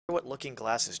What Looking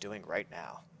Glass is doing right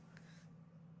now.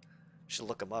 Should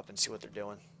look them up and see what they're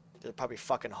doing. They're probably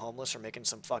fucking homeless or making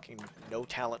some fucking no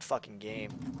talent fucking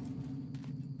game.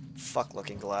 Fuck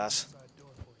Looking Glass.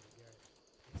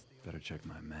 Better check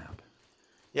my map.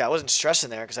 Yeah, I wasn't stressing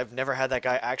there because I've never had that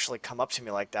guy actually come up to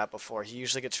me like that before. He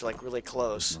usually gets like really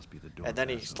close, Must be the door and then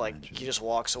he's like, he just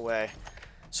walks away.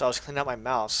 So I was cleaning out my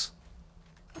mouse.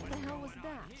 What the hell was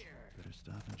that? Better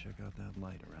stop and check out that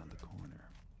light around the corner.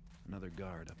 Another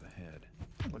guard up ahead.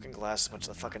 Looking Glass is a bunch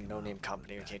of the fucking no-name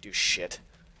company who can't do shit.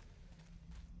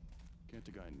 Can't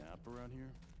the guy nap around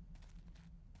here?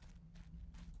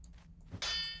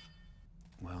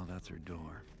 Well, that's her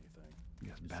door.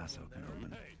 Guess Basso can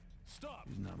open it. Hey, stop!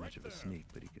 He's not much of a sneak,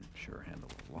 but he can sure handle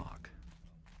a lock.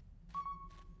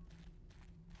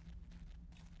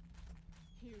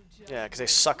 Yeah, because they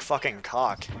suck fucking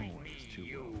cock. Oh, it's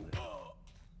too well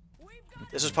lit.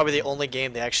 This was probably the only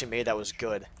game they actually made that was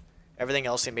good. Everything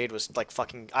else they made was like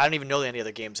fucking... I don't even know any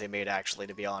other games they made, actually,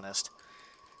 to be honest.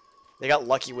 They got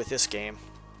lucky with this game.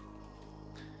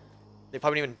 They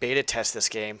probably didn't even beta test this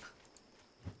game.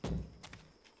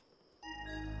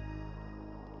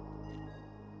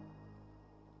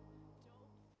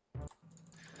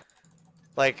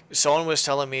 Like, someone was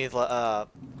telling me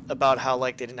about how,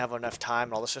 like, they didn't have enough time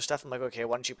and all this sort of stuff. I'm like, okay,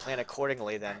 why don't you plan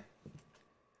accordingly then?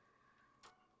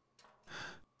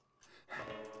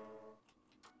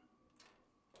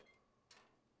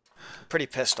 I'm pretty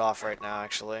pissed off right now,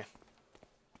 actually.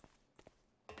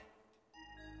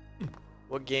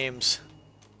 What games?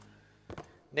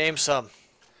 Name some.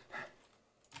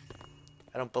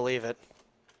 I don't believe it.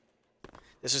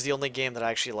 This is the only game that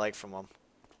I actually like from them.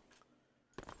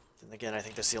 And again, I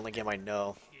think that's the only game I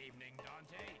know.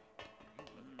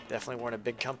 Definitely weren't a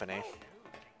big company.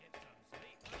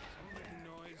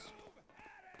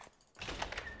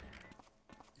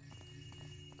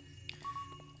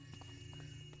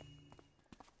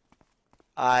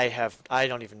 I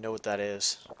don't even know what that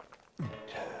is.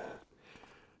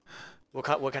 What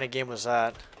kind of game was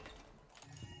that?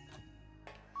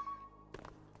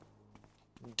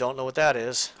 Don't know what that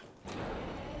is.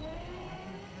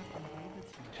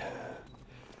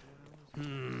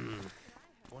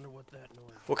 Wonder what that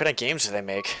noise. What kind of games did they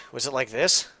make? Was it like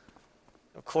this?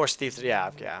 Of course, Thief. Yeah,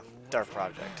 Dark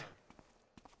Project.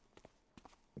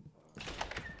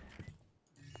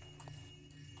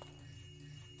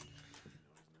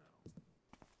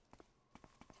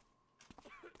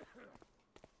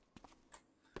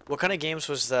 What kind of games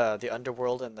was the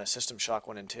Underworld and the System Shock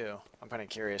 1 and 2? I'm kind of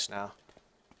curious now.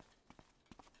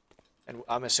 And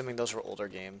I'm assuming those were older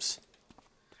games.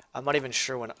 I'm not even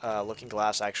sure when Looking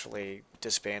Glass actually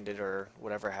disbanded or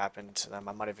whatever happened to them.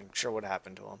 I'm not even sure what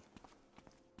happened to them.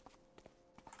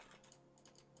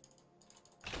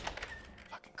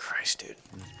 Fucking Christ, dude.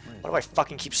 Why do I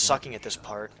fucking keep sucking at this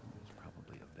part? There's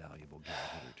probably a valuable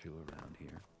gadget or two around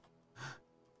here.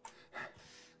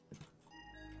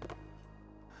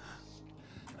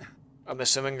 I'm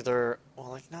assuming they're... Well,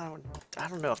 like, no, I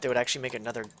don't know if they would actually make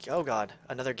another... Oh, God.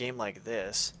 Another game like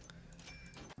this.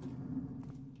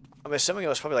 I'm assuming it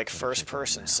was probably like first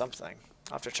person something.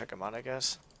 I'll have to check them out, I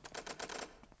guess.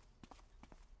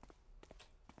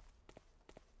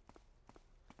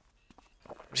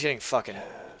 I'm just getting fucking...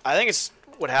 I think it's...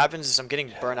 What happens is I'm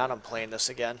getting burnt out on playing this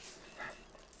again.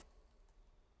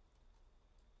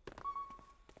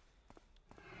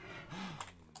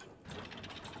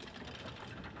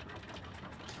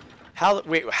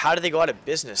 Wait, how did they go out of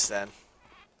business then?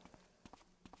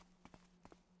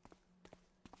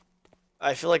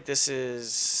 I feel like this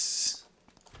is...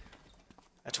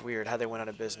 That's weird how they went out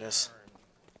of business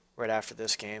right after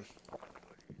this game.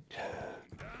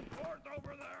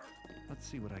 Let's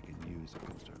see what I can use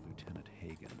against our Lieutenant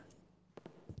Hagen.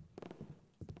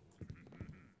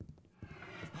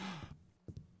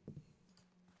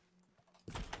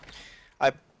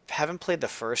 I haven't played the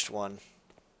first one.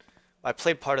 I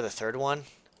played part of the third one.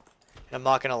 And I'm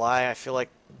not gonna lie, I feel like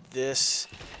this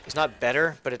is not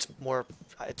better, but it's more...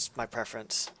 It's my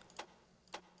preference.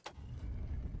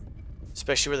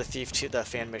 Especially with the Thief 2, the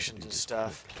fan missions and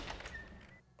stuff.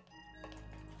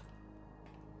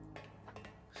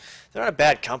 They're not a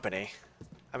bad company.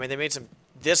 I mean, they made some...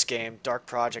 This game, Dark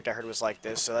Project, I heard was like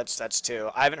this, so that's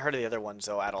two. I haven't heard of the other ones,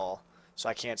 though, at all. So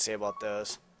I can't say about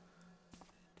those.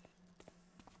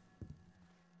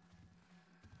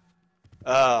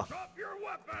 Drop your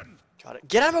weapon! Got it.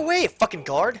 Get out of my way, fucking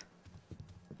guard!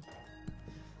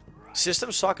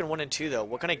 System Shock 1 and 2, though.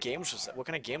 What kind of games was that? What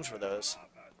kind of games were those?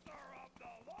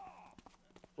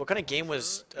 What kind of game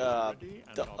was the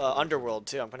Underworld,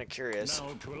 too? I'm kind of curious.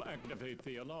 Now to activate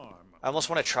the alarm. I almost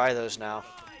want to try those now.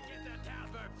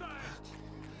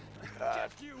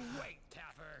 You wait,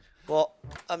 Taffer. Well,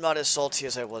 I'm not as salty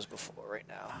as I was before right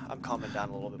now. I'm calming down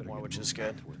a little bit more, which is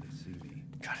good. Where they see me.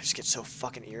 God, I just get so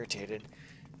fucking irritated.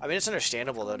 I mean, it's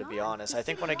understandable, though, to be honest. I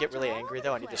think when I get really angry,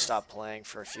 though, I need to stop playing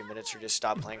for a few minutes or just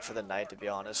stop playing for the night, to be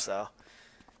honest, though.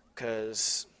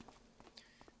 Because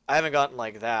I haven't gotten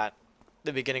like that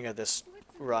the beginning of this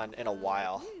run in a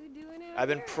while. I've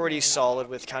been pretty solid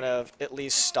with kind of at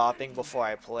least stopping before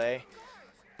I play.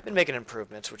 Been making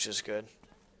improvements, which is good.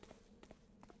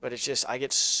 But it's just, I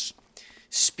get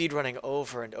speedrunning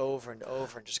over and over and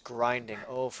over and just grinding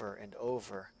over and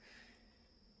over.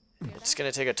 It's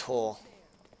gonna take a toll.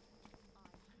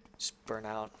 Just burn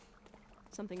out.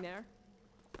 Something there?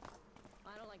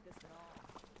 I don't like this at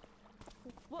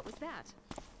all. What was that?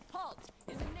 Halt!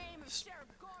 In the name of Sheriff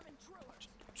Gorman Truer.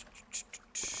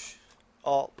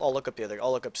 I'll look up the other.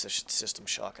 I'll look up System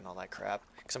Shock and all that crap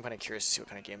because I'm kind of curious to see what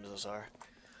kind of games those are.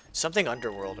 Something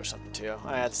Underworld or something too.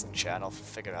 I had this in chat. I'll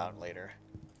figure it out later.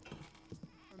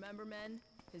 Remember, men?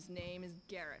 His name is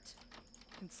Garrett.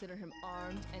 Consider him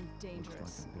armed and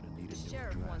dangerous. I'm gonna need The a new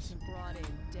sheriff wants address. him brought in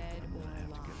dead or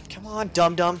alive. Come on,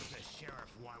 dum dum. The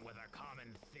sheriff won with a common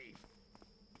thief.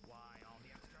 Why all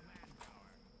the extra manpower?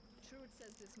 Truett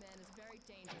says this man is very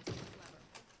dangerous and clever.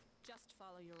 Just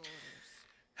follow your orders.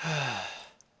 I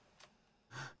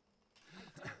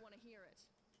don't want to hear it.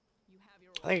 You have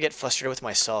your I think I get frustrated with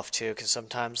myself too, because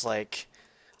sometimes like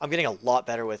I'm getting a lot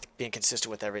better with being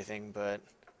consistent with everything, but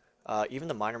even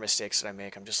the minor mistakes that I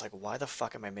make, I'm just like, why the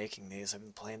fuck am I making these? I've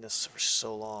been playing this for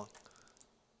so long.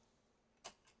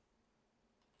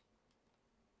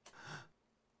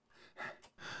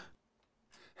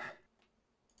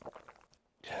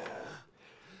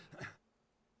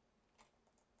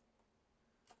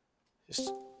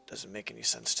 Just doesn't make any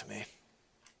sense to me.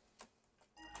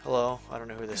 Hello, I don't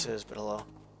know who this is, but hello.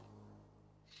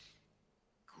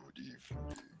 Good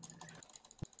evening.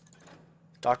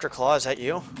 Dr. Claw, is that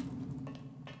you? Whoever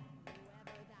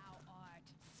thou art,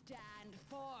 stand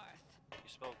forth. You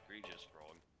spelled egregious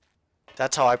wrong.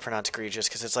 That's how I pronounce egregious,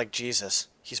 because it's like Jesus.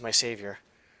 He's my savior.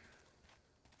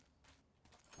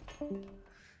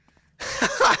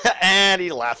 And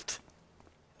he left.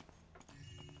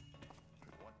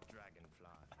 What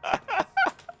dragonfly?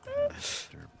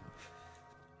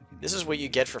 This is what you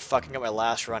get for fucking up my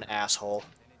last run, asshole.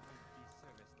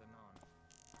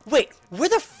 Wait, where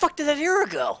the fuck did that arrow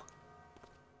go?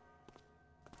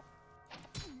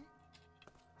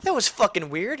 That was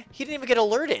fucking weird. He didn't even get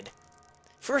alerted.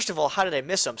 First of all, how did I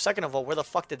miss him? Second of all, where the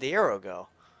fuck did the arrow go?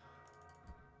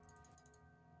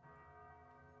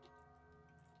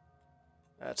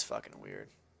 That's fucking weird.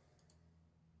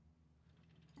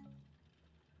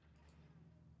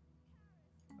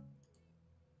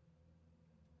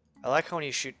 I like how when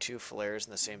you shoot two flares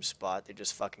in the same spot, they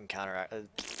just fucking counteract,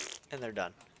 and they're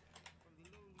done.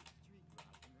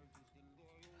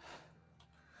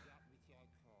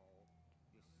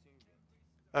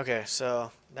 Okay,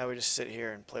 so now we just sit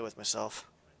here and play with myself.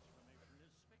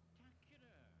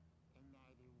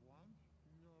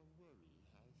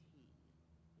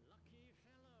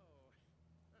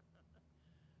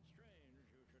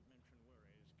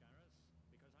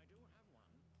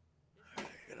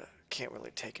 Can't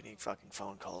really take any fucking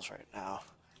phone calls right now,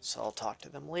 so I'll talk to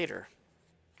them later.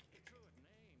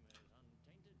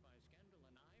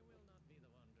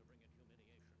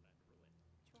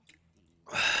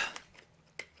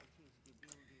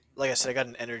 Like I said, I got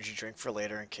an energy drink for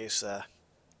later in case I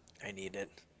need it.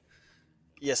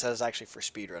 Yes, that is actually for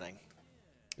speedrunning.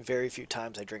 Very few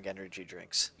times I drink energy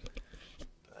drinks.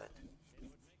 But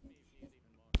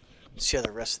see how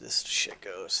the rest of this shit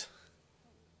goes.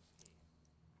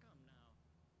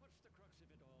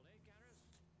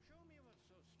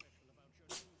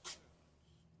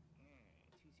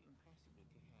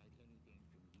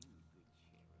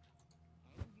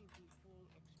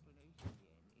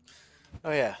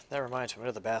 Oh yeah, that reminds me, go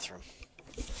to the bathroom.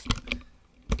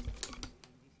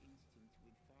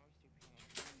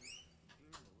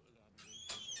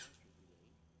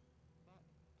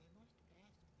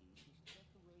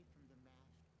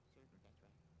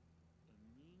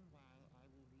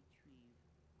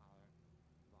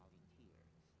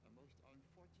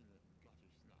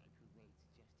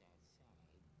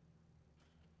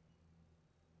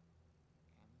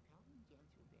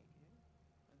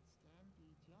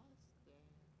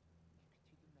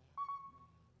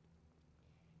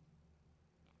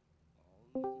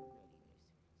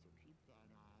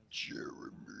 Jeremy.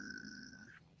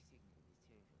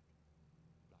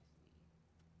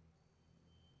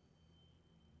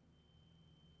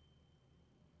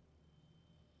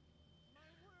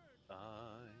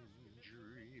 I'm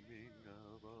dreaming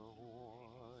of a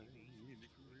Hawaiian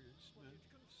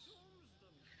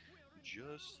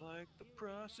just like the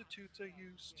prostitutes I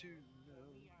used to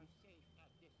know.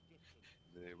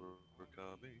 They were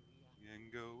coming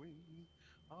and going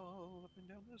all up and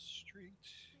down the street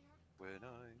when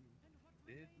I'm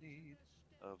in need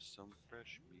of some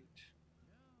fresh meat.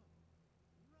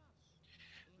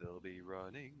 They'll be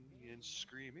running and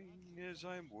screaming as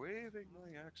I'm waving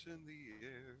my axe in the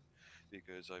air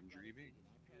because I'm dreaming,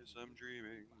 yes, I'm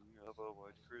dreaming of a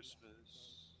white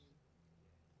Christmas.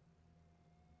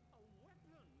 A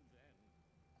weapon, then.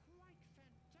 Quite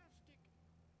fantastic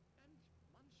and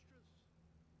monstrous.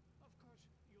 Of course,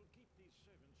 you'll keep these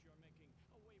servants you're making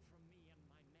away from me and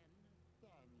my men.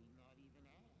 I need not even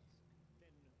ask.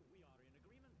 Then we are in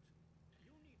agreement.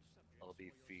 You need subjects I'll be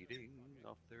for your feeding service.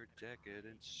 off their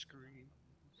decadent screams.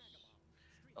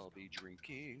 Vagabonds, I'll be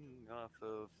drinking off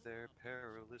of their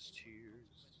perilous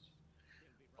tears.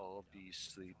 I'll be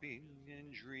sleeping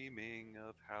and dreaming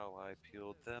of how I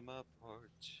peeled them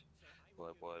apart.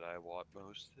 But what I want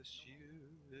most this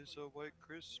year is a white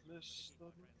Christmas the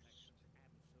most.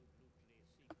 absolutely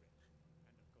secret.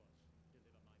 And of course,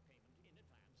 deliver my payment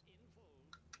in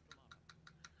advance, in full,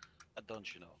 tomorrow. Don't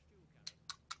you know? Stew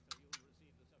carrot, so you'll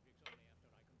receive the subjects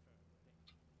only after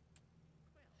I confirm the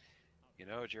date. Well, You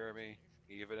know, Jeremy,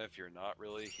 even if you're not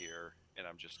really here and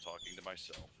I'm just talking to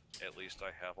myself, at least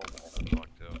I have a wall to talk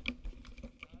to.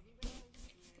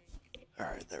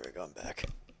 Alright, there we go, I'm back.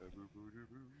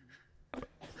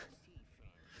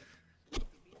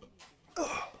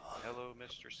 Hello,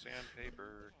 Mr.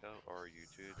 Sandpaper. How are you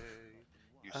today?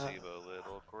 You seem a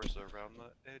little coarse around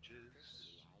the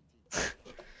edges,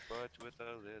 but with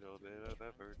a little bit of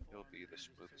effort, you'll be the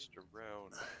smoothest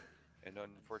around. And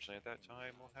unfortunately, at that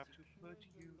time, we'll have to put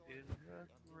you in the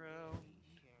ground.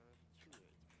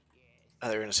 Oh,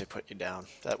 they were gonna say put you down.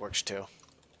 That works too.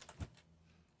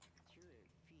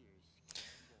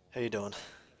 How you doing?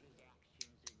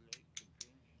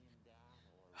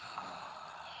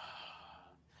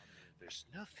 There's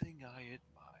nothing I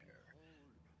admire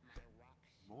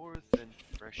more than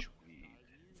fresh weed,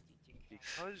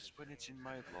 because when it's in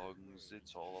my lungs,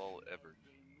 it's all I'll ever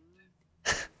need.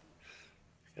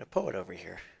 Got a poet over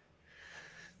here.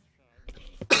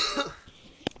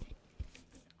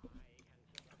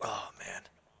 Oh man,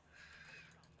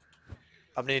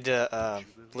 I'm gonna need to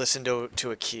listen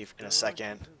to a key in a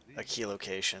second, a key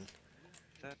location.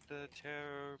 That the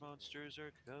terror monsters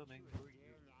are coming for you.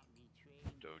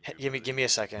 Don't Hey, you give me a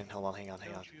second. Hold on, hang on.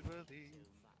 Don't you believe?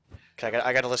 Okay,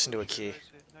 I gotta listen to a key.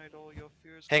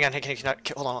 Hang on,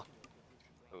 hold on.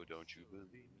 Oh, don't you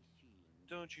believe?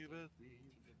 Don't you believe?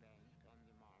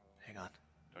 Hang on,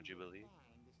 Don't you believe?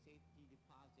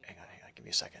 hang on. Give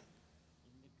me a second.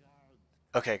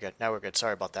 Okay, good. Now we're good.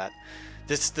 Sorry about that.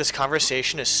 This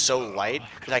conversation is so light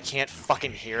that I can't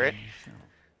fucking hear it.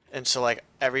 And so like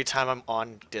every time I'm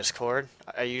on Discord,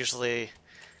 I usually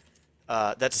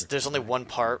there's only one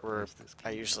part where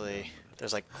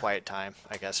there's like quiet time,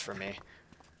 I guess, for me.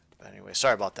 But anyway,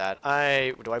 sorry about that.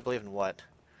 Do I believe in what?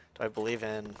 Do I believe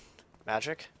in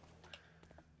magic?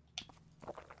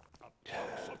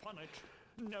 Once upon it,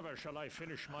 never shall I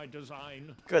finish my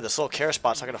design. Good, this little care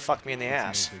spot's not gonna fuck me in the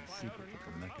ass. Big secret that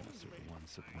the mechanists are the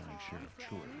ones supplying Sheriff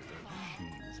Troy with their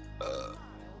machines.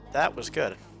 That was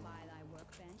good.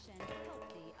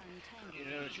 You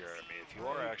know, Jeremy, if you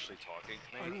are actually talking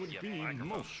to I me, would yeah, be microphone's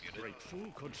most muted. grateful.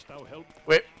 Couldst thou help?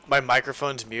 Wait, my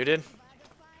microphone's muted?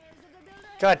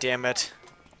 God damn it.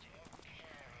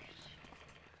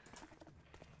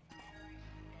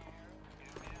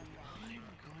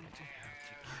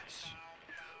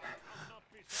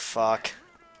 Fuck.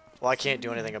 Well, I can't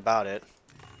do anything about it.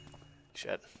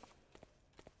 Shit.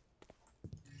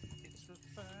 It's the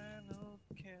final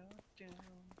countdown.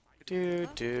 Do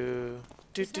do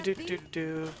do do do do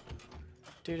do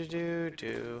do do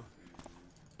do.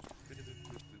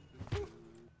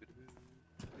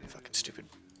 Fucking stupid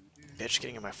bitch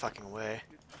getting in my fucking way.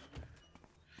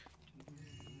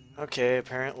 Okay,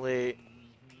 apparently.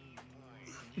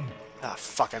 Ah,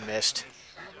 fuck! I missed.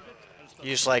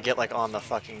 Usually I get like on the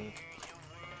fucking.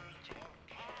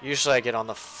 Usually I get on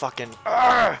the fucking.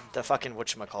 The fucking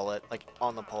whatchamacallit, like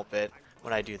on the pulpit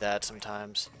when I do that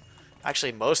sometimes.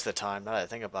 Actually, most of the time, now that I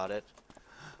think about it.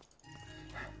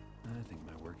 I think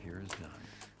my work here is done.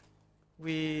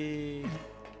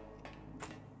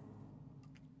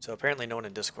 So apparently no one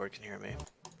in Discord can hear me.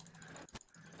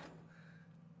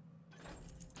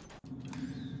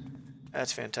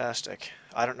 That's fantastic.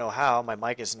 I don't know how, my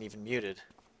mic isn't even muted.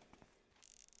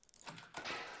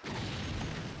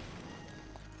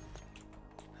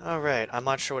 Alright, I'm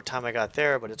not sure what time I got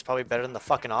there, but it's probably better than the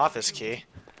fucking office key.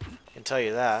 I can tell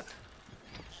you that.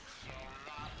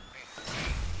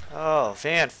 Oh,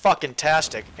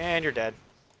 fan-fucking-tastic. And you're dead.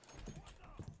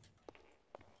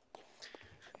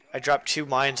 I dropped 2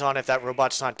 mines on it. If that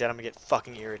robot's not dead, I'm gonna get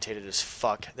fucking irritated as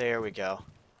fuck. There we go.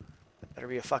 That better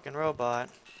be a fucking robot.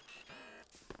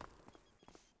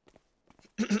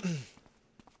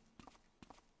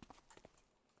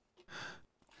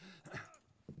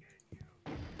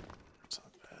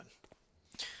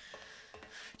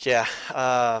 Yeah,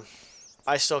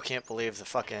 I still can't believe the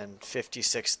fucking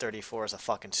 5634 is a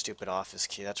fucking stupid office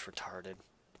key. That's retarded.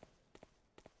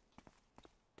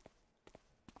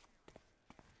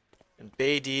 And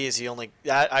Bay D is the only...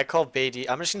 I call Bay D...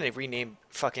 I'm just gonna rename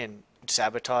fucking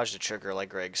Sabotage to Trigger like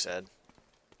Greg said.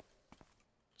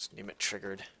 Just name it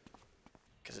Triggered.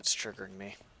 Because it's triggering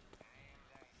me.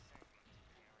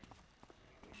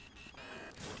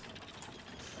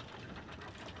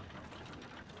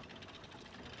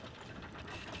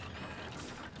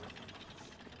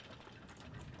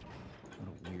 What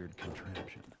a weird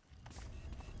contraption.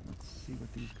 Let's see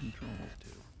what these controls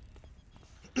do.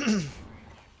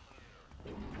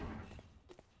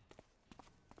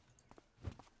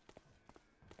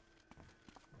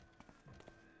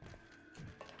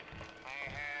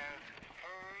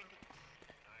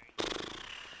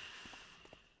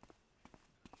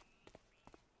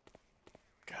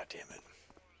 God damn it.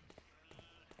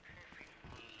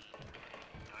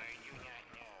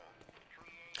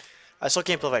 I still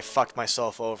can't believe I fucked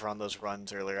myself over on those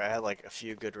runs earlier. I had like a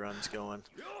few good runs going.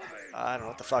 I don't know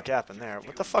what the fuck happened there.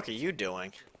 What the fuck are you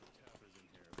doing?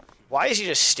 Why is he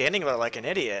just standing there like an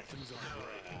idiot?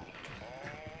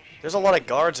 There's a lot of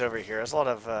guards over here. There's a lot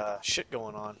of shit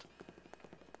going on.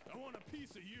 I want a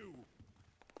piece of you.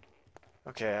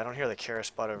 Okay, I don't hear the Kara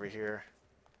spot over here.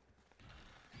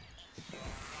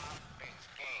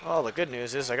 Oh, the good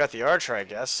news is I got the Archer, I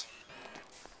guess.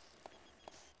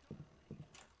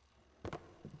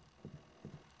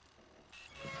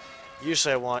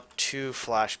 Usually I want 3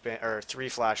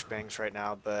 flashbangs right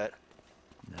now, but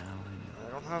Now I know.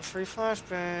 I don't have 3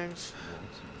 flashbangs.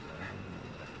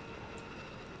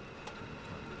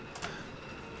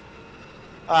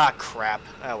 Ah, crap.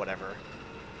 Ah, whatever.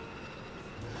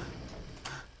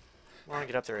 Come on,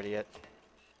 get up there, idiot.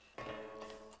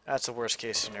 That's the worst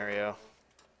case scenario.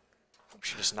 We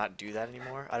should just not do that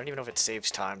anymore. I don't even know if it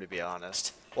saves time, to be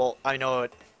honest. Well, I know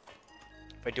it.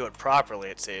 If I do it properly,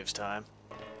 it saves time.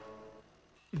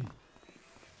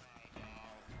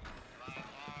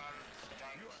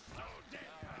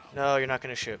 No, you're not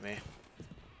gonna shoot me.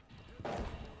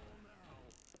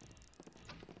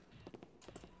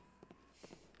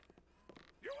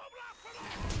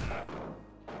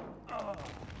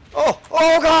 Oh!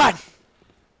 Oh god!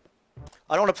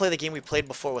 I don't want to play the game we played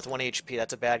before with 1 HP.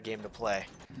 That's a bad game to play.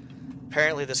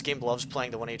 Apparently this game loves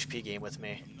playing the 1 HP game with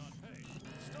me.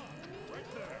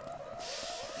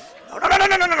 No, no, no, no,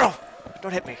 no, no, no, no!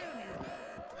 Don't hit me.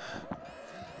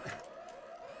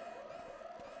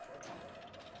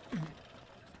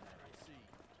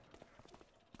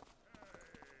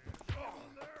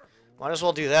 Might as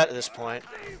well do that at this point.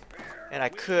 And I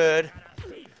could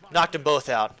knock them both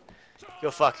out. Go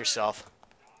fuck yourself.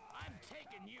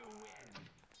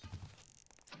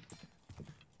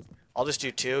 I'll just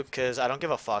do 2, because I don't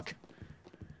give a fuck.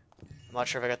 I'm not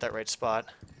sure if I got that right spot.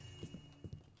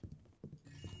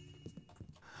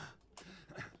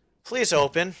 Please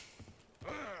open.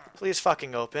 Please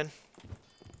fucking open.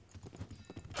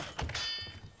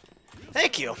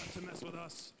 Thank you. To mess with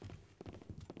us.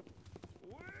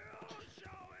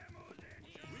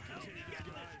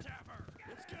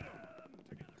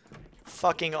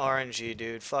 Fucking RNG,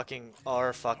 dude. Fucking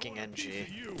R fucking NG.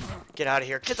 Get out of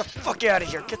here. Get the fuck out of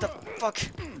here. Get the fuck.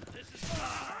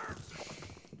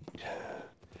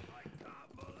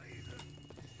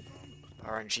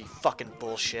 RNG fucking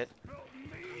bullshit.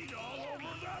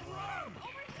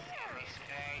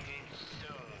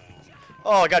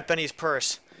 Oh, I got Benny's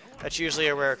purse. That's usually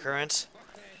a rare occurrence.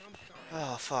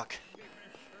 Oh, fuck.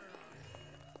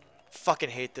 Fucking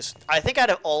hate this. I think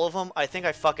out of all of them, I think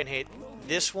I fucking hate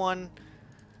this one.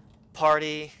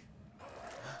 Party.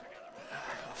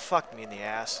 Oh, fuck me in the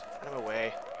ass. Get him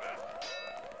away.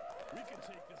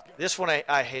 This one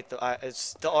I hate.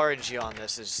 It's the RNG on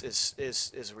this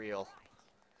is real.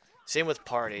 Same with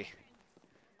Party.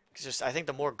 Cause just I think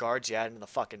the more guards you add in the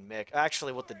fucking mic.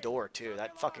 Actually, with the door too.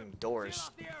 That fucking door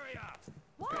is.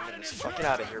 Just fuck it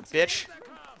out of here, bitch.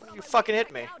 You fucking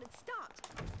hit me.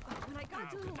 When I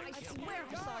got to him, I swear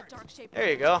I saw a dark shape. There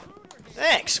you go.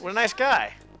 Thanks. What a nice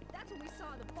guy. That's when we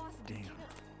saw the boss of the Damn. killer.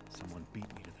 Someone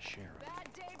beat me to the sheriff.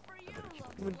 Bad day for you,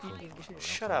 Someone beat me to the sheriff.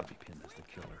 Shut up. I'll be pinned as the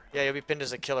killer. Yeah, you'll be pinned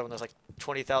as a killer when there's like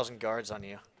 20,000 guards on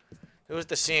you. Who was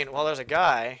the scene? Well, there's a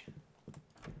guy.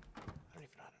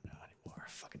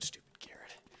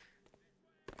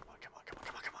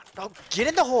 Oh, get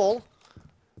in the hole!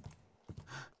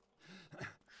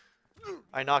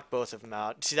 I knocked both of them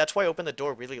out. See, that's why I opened the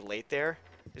door really late there.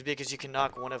 Is because you can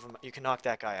knock one of them. You can knock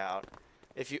that guy out,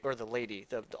 if you or the lady,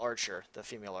 the archer, the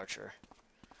female archer.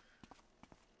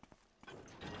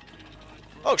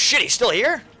 Oh shit! He's still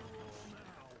here.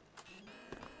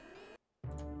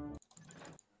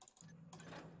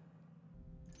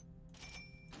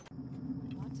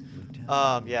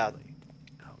 Yeah.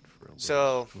 Out for a little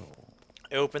So, stroll.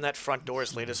 I open that front door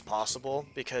as late as possible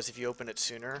because if you open it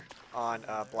sooner on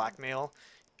blackmail,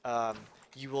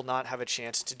 you will not have a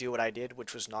chance to do what I did,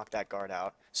 which was knock that guard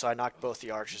out. So I knocked both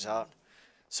the archers out.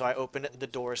 So I open the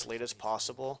door as late as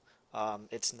possible.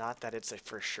 It's not that it's a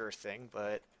for sure thing,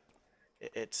 but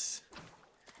it's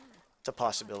a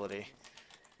possibility.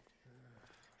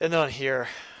 And then on here,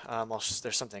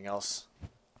 there's something else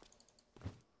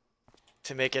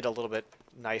to make it a little bit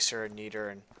nicer and neater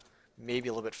and maybe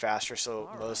a little bit faster, so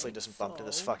Mosley doesn't bump into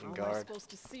this fucking How am I guard. supposed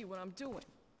to see what I'm doing?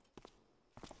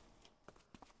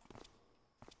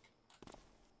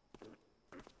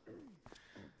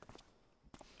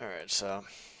 Alright, so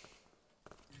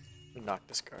knock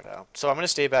this guard out. So I'm gonna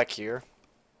stay back here.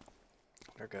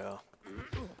 Or go.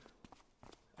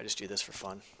 I just do this for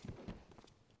fun.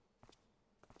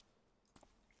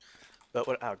 But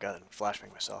what? Oh god, I'm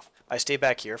flashbang myself. I stay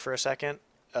back here for a second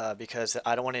because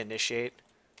I don't want to initiate.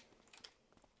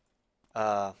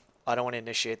 I don't want to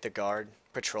initiate the guard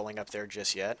patrolling up there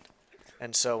just yet.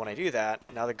 And so when I do that,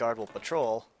 now the guard will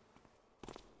patrol,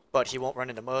 but he won't run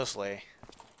into Mosley.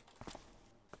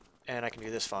 And I can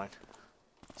do this fine.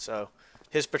 So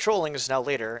his patrolling is now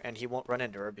later, and he won't run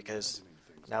into her because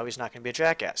now he's not going to be a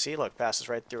jackass. See, look, passes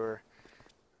right through her,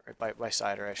 right by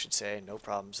side her, I should say. No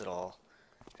problems at all.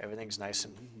 Everything's nice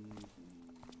and...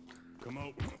 Come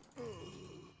out.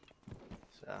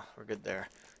 So, we're good there.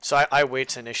 So I wait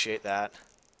to initiate that.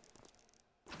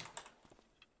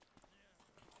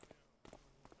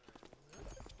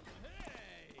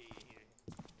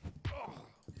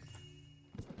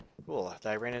 Cool,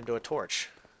 I ran into a torch.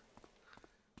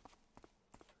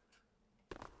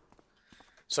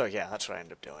 So yeah, that's what I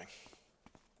ended up doing.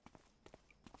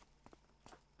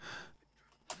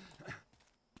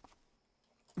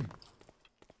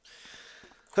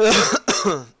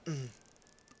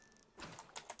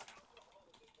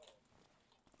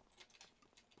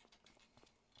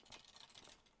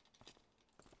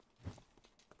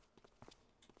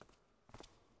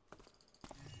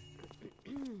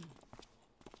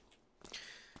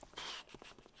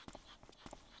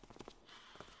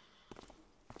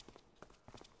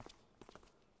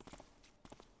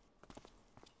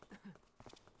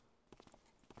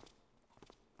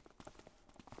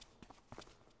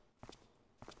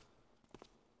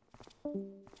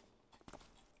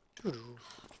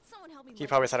 Someone help me. He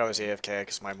probably thought I was AFK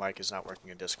because my mic is not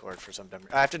working in Discord for some dumb...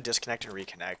 I have to disconnect and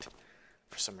reconnect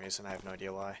for some reason. I have no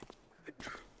idea why.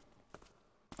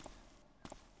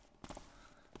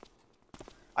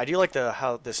 I do like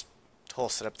how this whole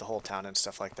setup, the whole town and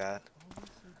stuff like that.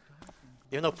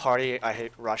 Even though party, I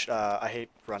hate I hate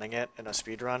running it in a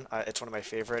speed run. It's one of my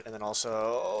favorite, and then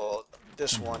also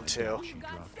this one too.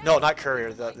 No, not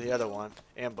courier, the other one,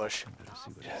 ambush. Better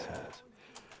see what it says.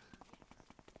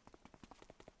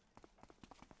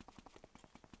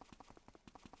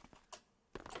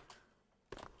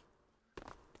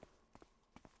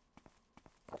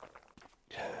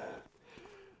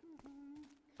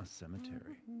 A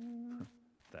cemetery.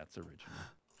 That's original.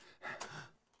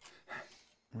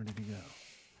 Where did he go?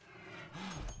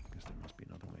 Guess there must be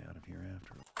another way out of here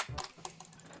after all.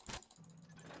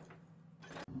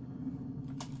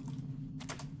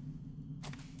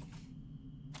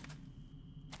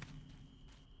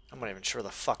 I'm not even sure the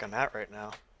fuck I'm at right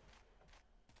now.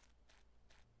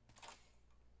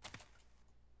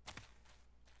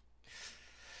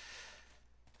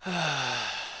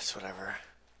 It's whatever.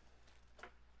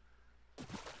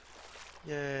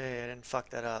 Yay, I didn't fuck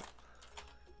that up.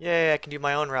 Yay, I can do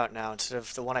my own route now instead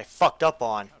of the one I fucked up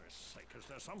on.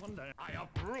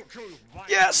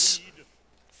 Yes!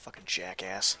 Fucking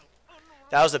jackass.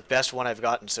 That was the best one I've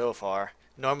gotten so far.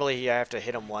 Normally I have to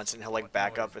hit him once and he'll like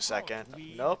back up a second.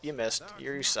 Nope, you missed.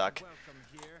 You suck.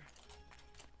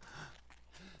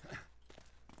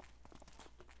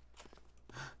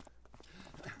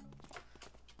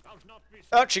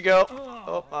 Out you go.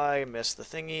 Oh, I missed the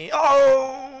thingy.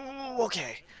 Oh,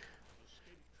 okay.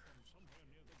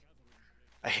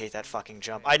 I hate that fucking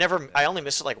jump. I only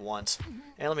missed it like once.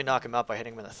 And let me knock him out by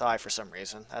hitting him in the thigh for some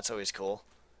reason. That's always cool.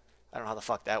 I don't know how the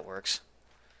fuck that works.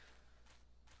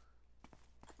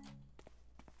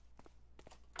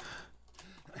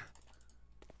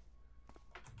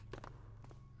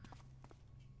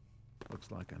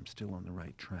 looks like I'm still on the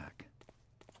right track.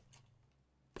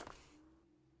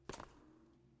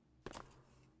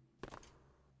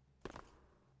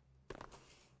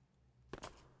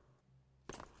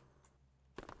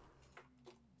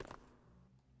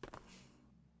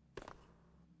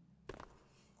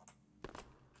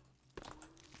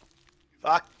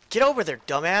 Fuck! Get over there,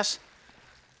 dumbass!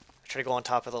 I tried to go on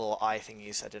top of the little eye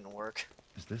thingies. That didn't work.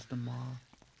 Is this the maw?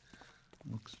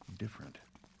 Looks different.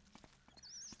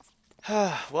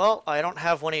 Well, I don't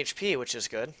have 1 HP, which is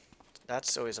good.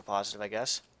 That's always a positive, I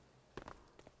guess.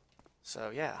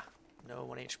 So, yeah. No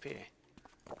 1 HP.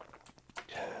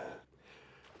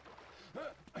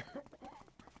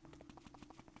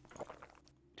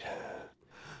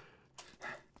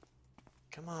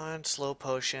 Come on, slow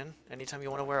potion. Anytime you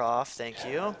want to wear off, thank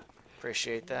you.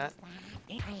 Appreciate that.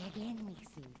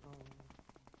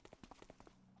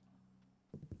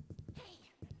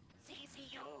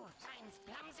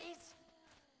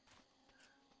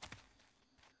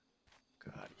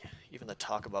 God, even the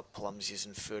talk about plumsies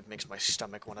and food makes my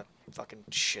stomach want to fucking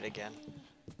shit again.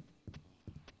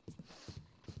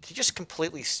 Did he just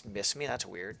completely miss me? That's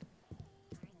weird.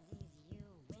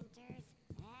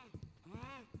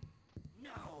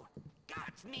 No,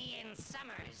 guards me in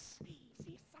summers.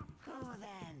 Who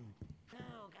then? Who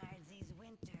guards these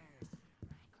winters?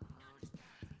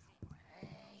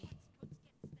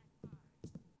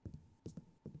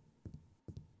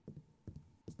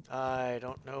 I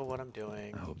don't know what I'm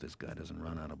doing. I hope this guy doesn't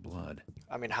run out of blood.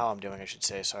 I mean, how I'm doing, I should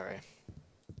say, sorry.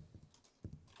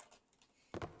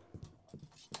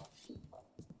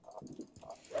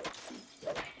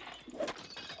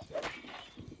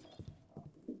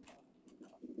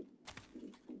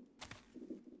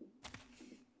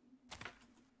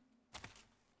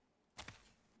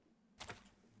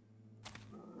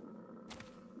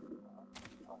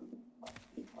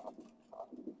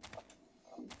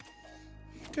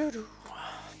 Doo-doo.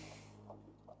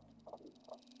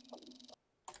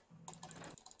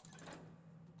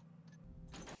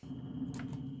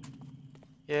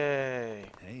 Yay.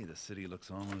 Hey, the city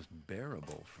looks almost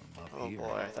bearable from up Oh here.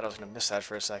 boy, I thought I was gonna miss that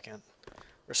for a second.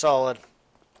 We're solid.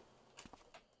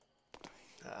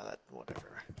 That,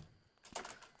 whatever.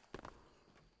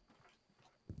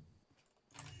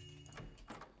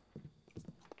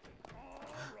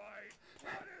 Alright,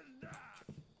 what is that?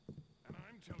 And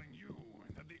I'm telling you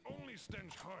that the only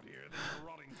stench heartier than the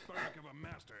rotting stomach of a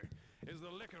master is the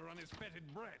liquor on his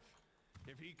fetid breath.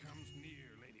 If he comes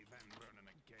near Lady Van Vernon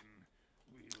again,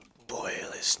 we'll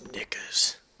Boil his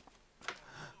knickers.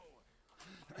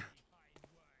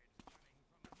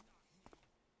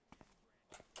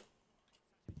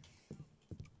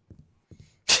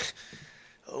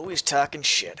 Always talking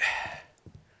shit.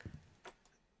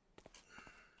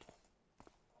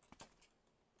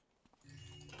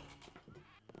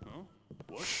 Huh?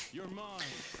 What? You're mine.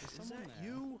 Is that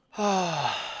you?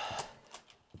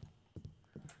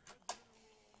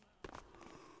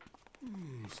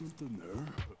 Something there.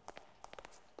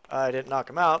 I didn't knock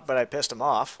him out, but I pissed him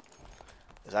off.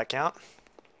 Does that count?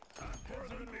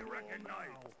 Presently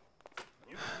recognized.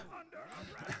 You're under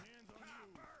arrest.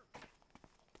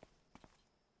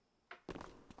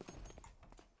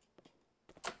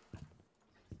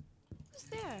 Who's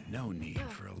there? No need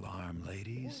for alarm,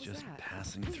 ladies. was Just that?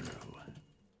 passing through.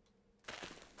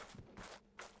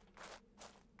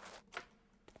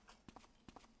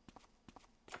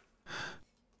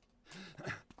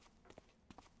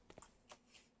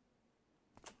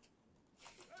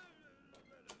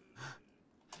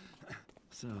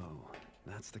 So,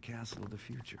 that's the castle of the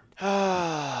future.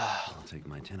 I'll take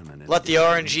my tenement. Let the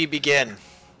RNG begin.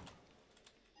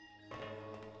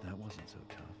 That wasn't so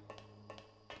tough.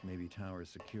 Maybe tower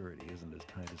security isn't as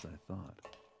tight as I thought.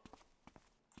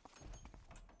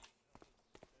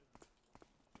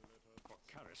 For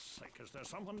Karis' sake, is there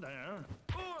someone there?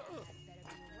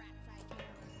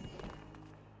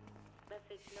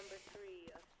 Message number 3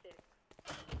 of 6.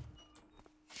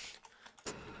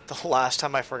 The last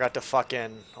time I forgot to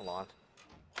fucking... Hold on.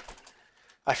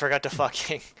 I forgot to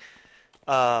fucking...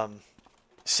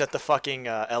 set the fucking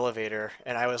elevator,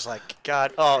 and I was like,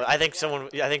 God... Oh, I think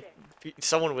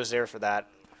someone was there for that.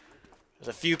 There's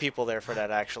a few people there for that,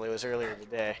 actually. It was earlier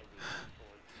today.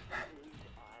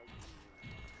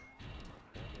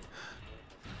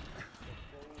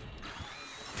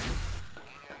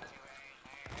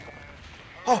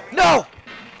 Oh, no!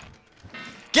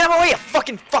 Get out of my way, you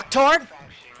fucking fucktard!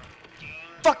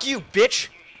 Fuck you, bitch!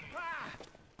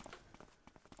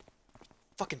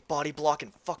 Fucking body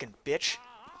blocking fucking bitch.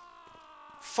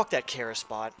 Fuck that Kara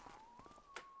spot.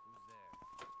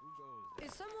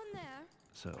 Is someone there?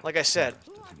 So, Like I said,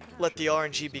 let the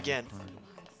RNG begin.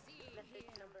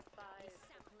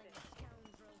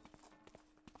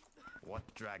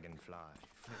 Dragonfly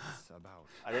flits about.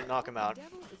 I didn't knock him out. What the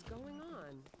devil is going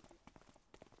on?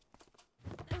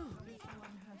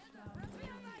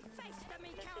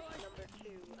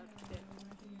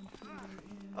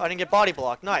 Oh, I didn't get body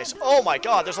blocked. Nice. Oh my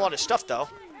god, there's a lot of stuff though.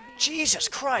 Jesus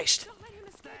Christ.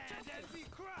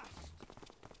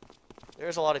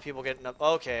 There's a lot of people getting up.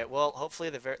 Okay, well,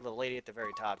 hopefully the lady at the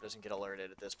very top doesn't get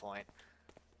alerted at this point.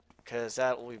 Because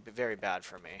that will be very bad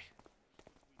for me.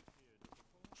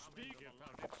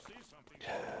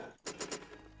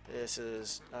 This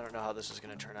is... I don't know how this is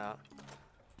going to turn out.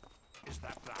 Is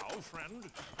that thou, friend?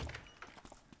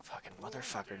 Fucking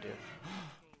motherfucker, dude.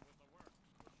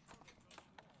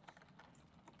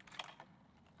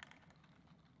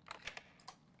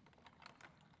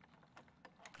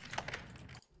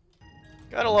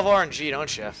 Gotta love RNG,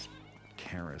 don't you?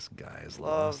 Karis guy is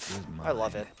lost his mind. I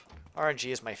love it.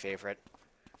 RNG is my favorite.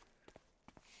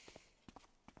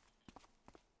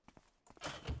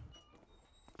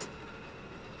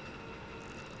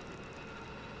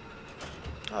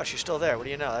 Oh, she's still there. What do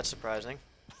you know? That's surprising.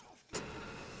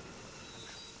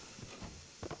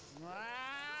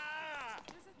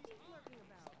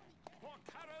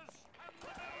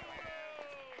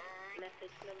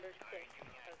 Message number 6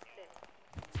 of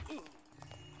 6.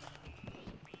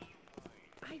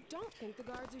 I don't think the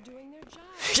guards are doing their job.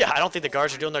 Yeah, I don't think the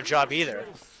guards are doing their job either.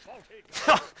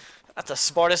 That's the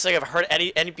smartest thing I've heard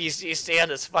any NPC say in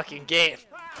this fucking game.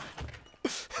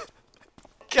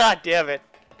 God damn it.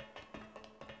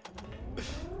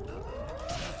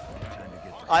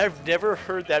 I've never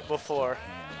heard that before.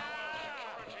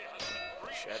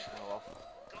 Shit, oh well.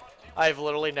 I've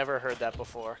literally never heard that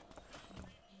before.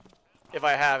 If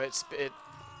I have, it's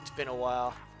been a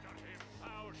while.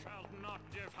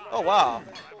 Oh wow.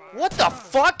 What the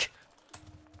fuck?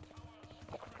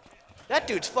 That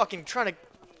dude's fucking trying to...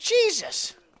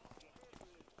 Jesus!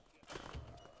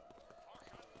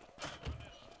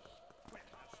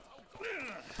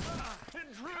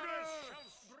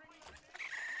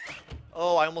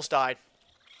 Oh, I almost died.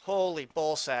 Holy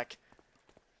ballsack.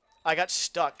 I got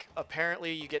stuck.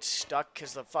 Apparently you get stuck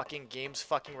because the fucking game's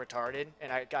fucking retarded and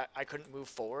I couldn't move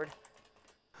forward.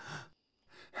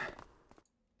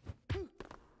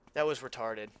 That was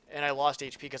retarded. And I lost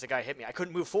HP because the guy hit me. I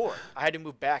couldn't move forward. I had to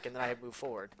move back and then I had to move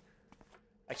forward.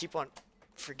 I keep on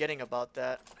forgetting about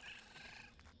that.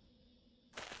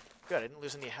 Good, I didn't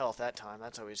lose any health that time.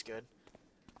 That's always good.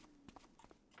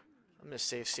 I'm going to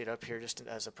save state up here just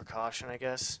as a precaution, I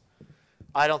guess.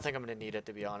 I don't think I'm going to need it,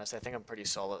 to be honest. I think I'm pretty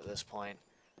solid at this point.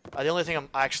 The only thing I'm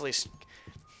actually...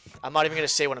 I'm not even going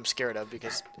to say what I'm scared of,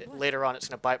 because later on it's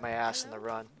going to bite my ass in the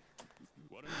run.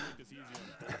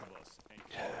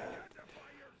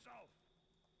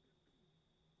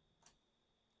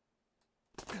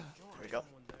 There we go.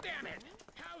 Damn it!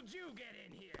 How'd you get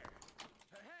in here?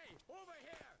 Hey, over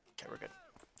here! Okay, we're good.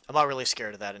 I'm not really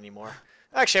scared of that anymore.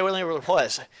 Actually, I really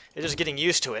was. It's just getting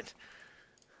used to it.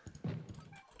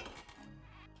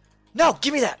 No,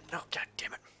 give me that! No, god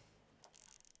damn it.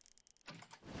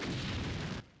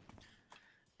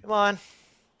 Come on.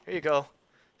 Here you go.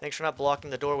 Thanks for not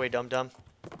blocking the doorway, dum-dum.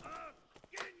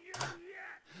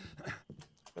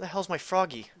 Where the hell's my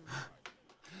froggy?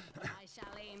 I shall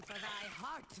aim for thy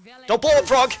heart, villain. Don't blow up,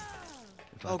 frog!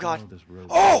 If I Oh god. follow this road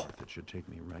Oh! north, it should take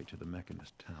me right to the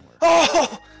Mechanist Tower.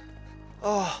 Oh!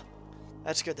 Oh!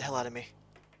 That scared the hell out of me.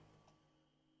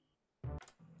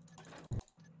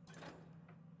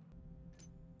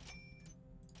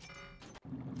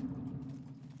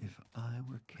 If I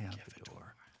were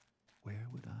Cavador, where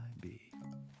would I be?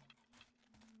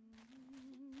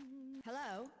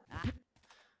 Hello?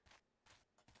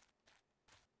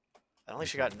 I don't think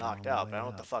she got knocked out, but I don't know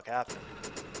what the fuck happened.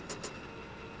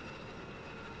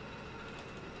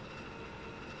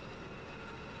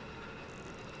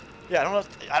 Yeah, I don't know.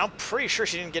 I'm pretty sure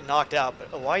she didn't get knocked out,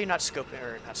 but why are you not scoping,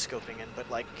 or not scoping in, but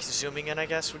like zooming in, I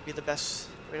guess, would be the best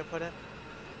way to put it.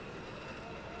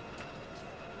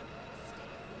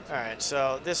 Alright,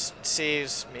 so this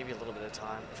saves maybe a little bit of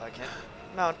time if I can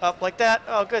mount up like that.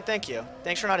 Oh, good, thank you.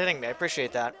 Thanks for not hitting me. I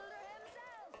appreciate that.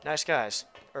 Nice guys.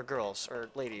 Or girls. Or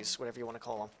ladies. Whatever you want to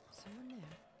call them. Someone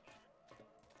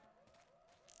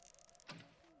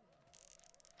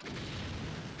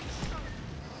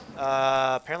there.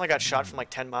 Apparently I got shot from like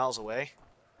 10 miles away.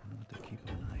 What to keep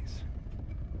on ice?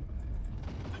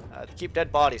 Keep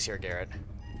dead bodies here, Garrett.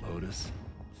 Lotus?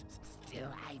 Still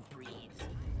I breathe.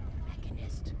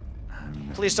 Mechanist.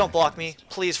 Please don't block me.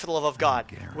 Please, for the love of God.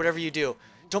 Whatever you do,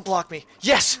 don't block me.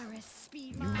 Yes!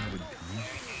 You would come,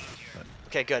 but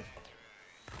Okay, good.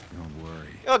 don't worry.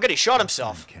 Oh, good, he shot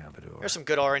himself. Cavador. There's some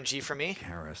good RNG for me.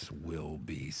 Karis will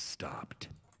be stopped.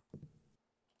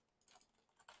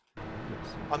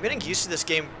 I'm getting used to this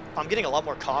game. I'm getting a lot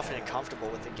more confident and comfortable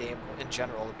with the game in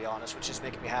general, to be honest, which is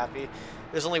making me happy.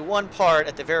 There's only one part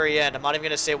at the very end. I'm not even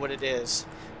going to say what it is,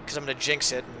 because I'm going to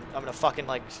jinx it, and I'm going to fucking,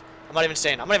 like... I'm not even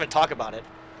saying... I'm not even talking about it.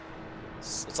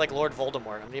 It's like Lord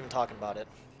Voldemort. I'm not even talking about it.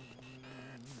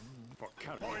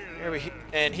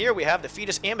 Here we have the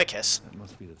fetus amicus. That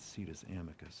must be the Cetus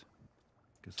amicus.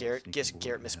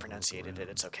 Garrett mispronunciated it.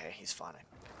 It's okay. He's fine.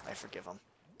 I forgive him.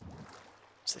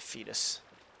 It's the fetus.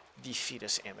 The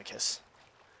fetus amicus.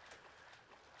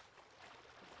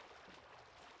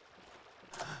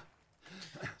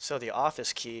 So the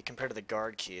office key compared to the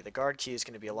guard key. The guard key is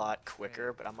going to be a lot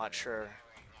quicker, but I'm not sure.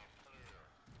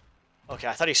 Okay,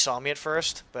 I thought he saw me at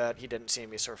first, but he didn't see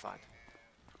me, so we're fine.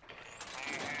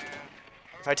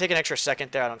 If I take an extra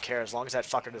second there, I don't care, as long as that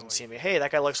fucker doesn't see me. Hey, that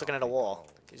guy looks looking at a wall,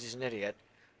 because he's an idiot.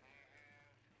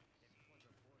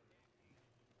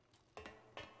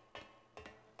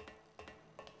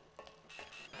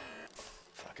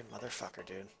 Fucking motherfucker,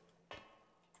 dude.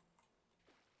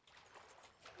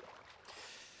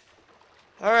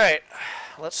 Alright,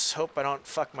 let's hope I don't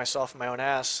fuck myself in my own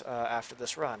ass after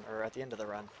this run, or at the end of the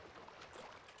run.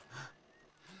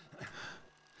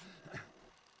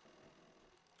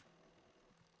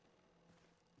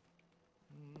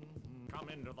 Come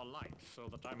into the light, so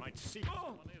that I might see. If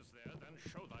someone is there, then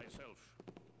show thyself.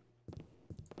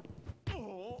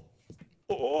 Oh!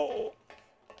 Oh!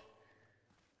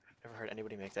 Never heard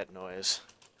anybody make that noise.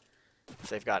 If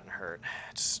they've gotten hurt.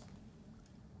 It's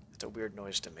a weird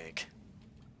noise to make.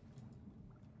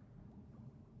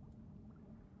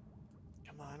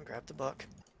 Come on, grab the book.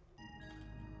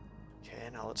 Okay,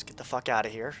 now let's get the fuck out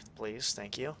of here, please.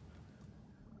 Thank you.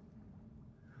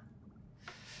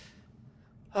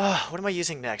 What am I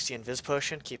using next? The Invis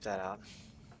Potion? Keep that out.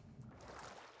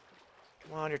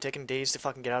 Come on, you're taking days to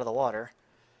fucking get out of the water.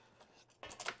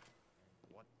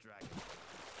 What dragon?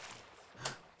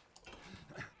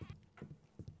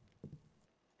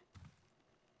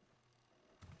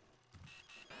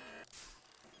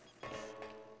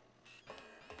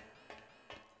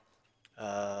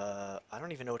 I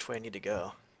don't even know which way I need to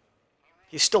go.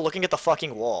 He's still looking at the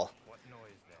fucking wall. What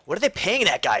noise there? What are they paying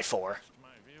that guy for? My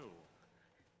view.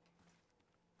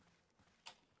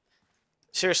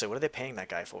 Seriously, what are they paying that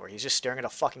guy for? He's just staring at a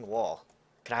fucking wall.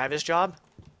 Can I have his job?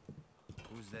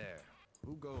 Who's there?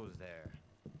 Who goes there?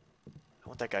 I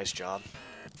want that guy's job.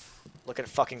 Look at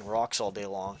fucking rocks all day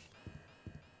long.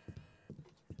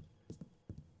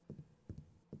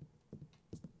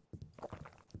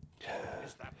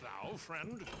 Is that thou,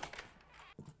 friend?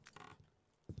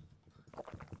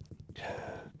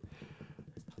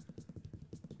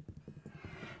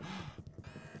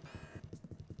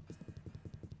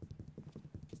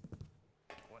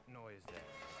 What noise there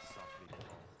that softly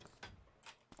calls?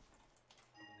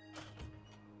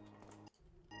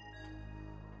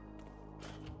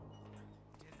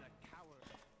 Tis a coward.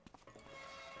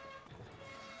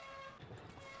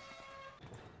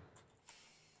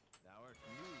 Thou art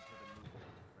new to the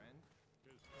movement, friend.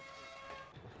 Who's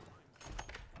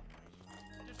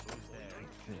there?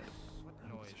 This. What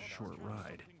That was noise a thou short calls?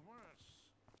 ride.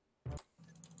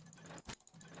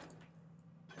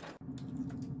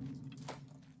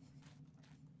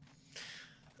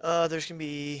 There's gonna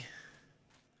be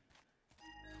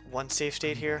one safe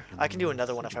state here. I can do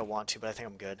another one if I want to, but I think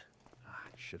I'm good. I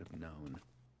should have known.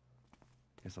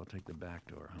 Guess I'll take the back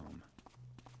door home.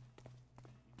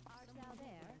 Art thou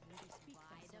there?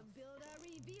 Why the builder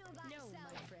reveal thyself? No,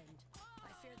 my friend.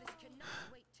 I fear this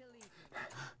cannot wait till evening.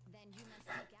 Then you must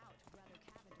seek out Brother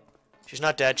Cavador. She's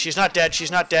not dead. She's not dead.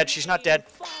 She's not dead. She's not dead.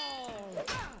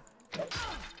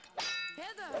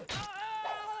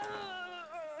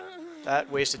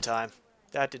 That wasted time.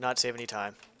 That did not save any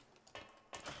time.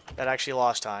 That actually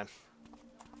lost time.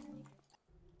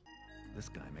 This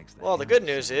guy makes that. Well, the good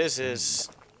news is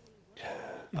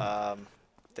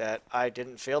that I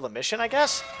didn't fail the mission, I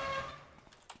guess?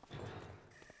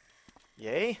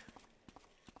 Yay.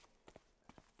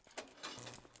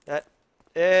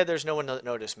 There's no one that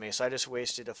noticed me, so I just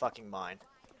wasted a fucking mine.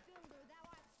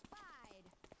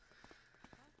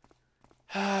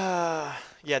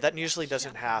 Yeah, that usually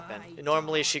doesn't happen.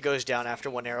 Normally she goes down after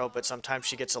one arrow, but sometimes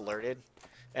she gets alerted.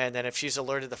 And then if she's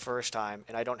alerted the first time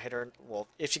and I don't hit her, well,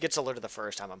 if she gets alerted the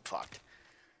first time, I'm fucked.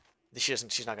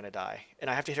 She's not going to die. And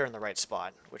I have to hit her in the right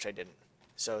spot, which I didn't.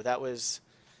 So that was...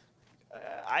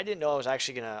 I didn't know I was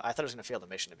actually going to... I thought I was going to fail the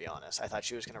mission, to be honest. I thought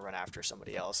she was going to run after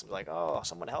somebody else and be like, oh,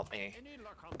 someone help me. Any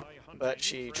luck on thy hunting, But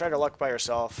she friend? tried her luck by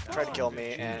herself, tried to kill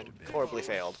me, and horribly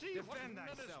failed. See what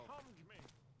menace harmed me.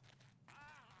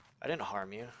 I didn't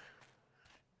harm you.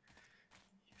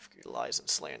 Your lies and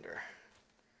slander.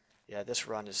 Yeah, this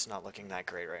run is not looking that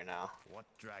great right now. What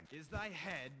drag is thy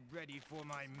head ready for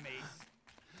my mace?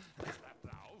 Is that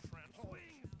thou, friend?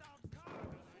 Swing, thou cog,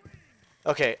 swing!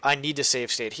 Okay, I need to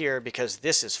save state here because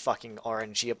this is fucking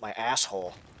RNG up my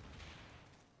asshole.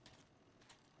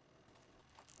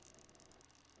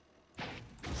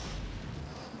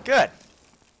 Good.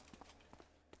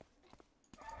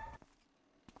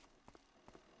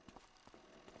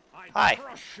 Hi.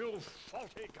 Crush you,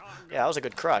 faulty cog. Yeah, that was a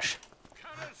good crush.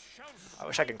 Caress shall I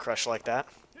wish I could crush like that.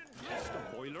 Just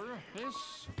a boiler,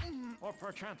 this? Or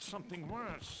perchance something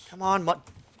worse? Come on,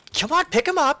 come on, pick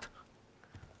him up!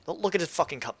 Don't look at his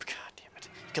fucking cup. God damn it.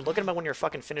 You can look at him when you're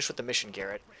fucking finished with the mission,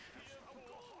 Garrett.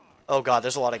 Oh god,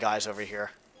 there's a lot of guys over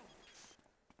here.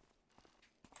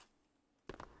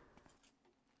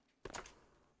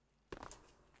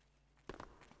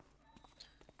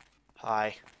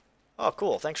 Hi. Oh,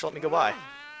 cool. Thanks for letting me go by.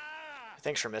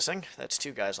 Thanks for missing. That's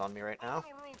 2 guys on me right now.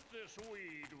 Root this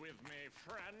weed with me,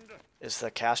 friend. Is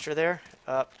the caster there?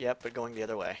 Yep, but going the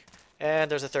other way. And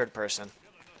there's a 3rd person.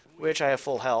 Which I have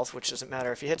full health, which doesn't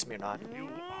matter if he hits me or not.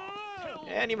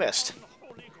 And he missed.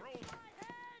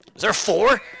 Is there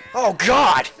 4? Oh,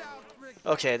 God!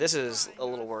 Okay, this is a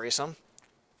little worrisome.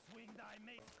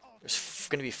 There's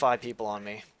going to be 5 people on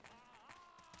me.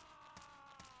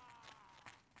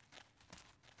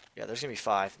 Yeah, there's going to be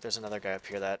 5. There's another guy up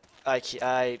here that I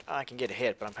can get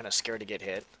hit, but I'm kind of scared to get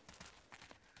hit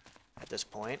at this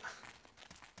point.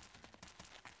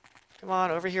 Come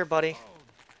on, over here, buddy.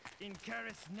 In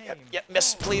Gareth's name. Yep,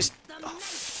 miss, please. Oh,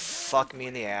 fuck me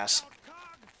in the ass.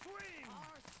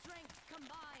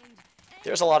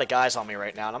 There's a lot of guys on me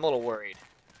right now, and I'm a little worried.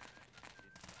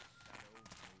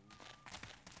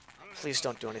 Please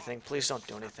don't do anything. Please don't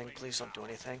do anything. Please don't do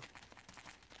anything.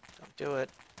 Don't do it.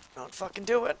 Don't fucking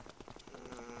do it.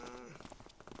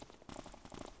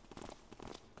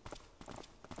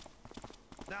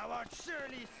 Thou art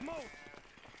surely smote.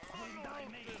 Swing thy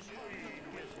mace.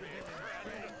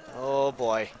 Oh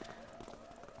boy.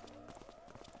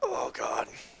 Oh god.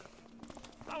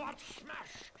 Thou art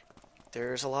smashed.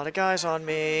 There's a lot of guys on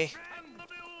me. And the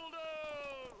builder.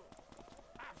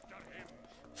 After him.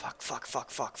 Fuck, fuck, fuck,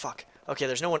 fuck, fuck. Okay,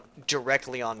 there's no one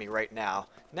directly on me right now.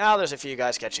 Now there's a few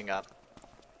guys catching up.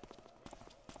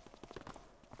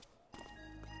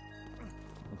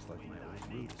 Looks like my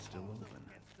old route is still open.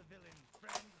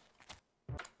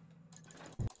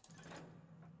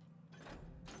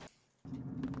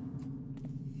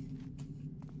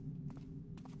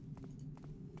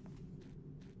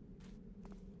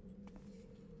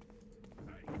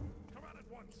 Come on at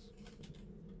once.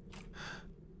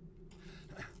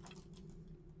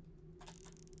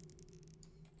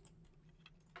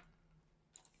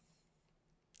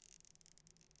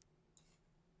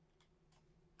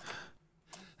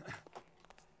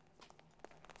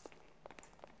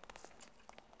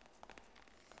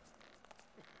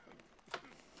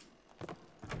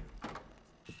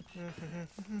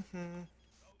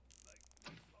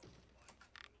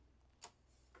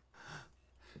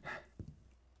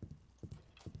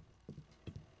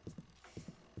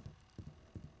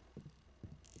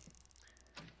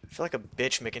 I feel like a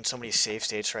bitch making so many save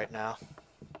states right now.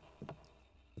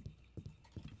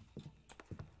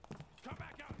 Come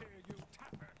back out here, you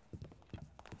tapper.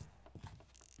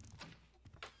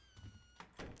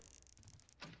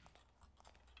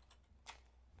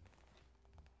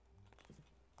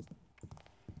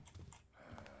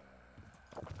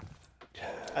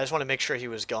 I just want to make sure he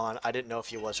was gone. I didn't know if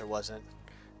he was or wasn't.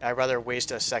 I'd rather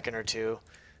waste a second or two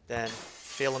than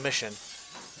fail a mission.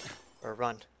 Or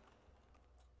run.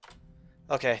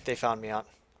 Okay, they found me out.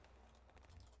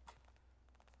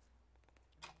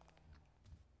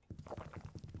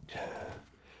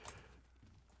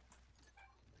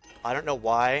 I don't know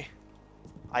why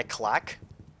I clack,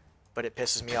 but it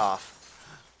pisses me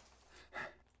off.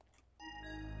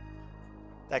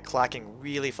 That clacking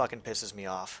really fucking pisses me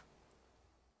off.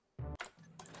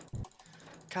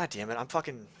 God damn it, I'm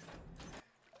fucking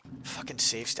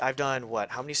save I've done what?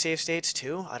 How many save states?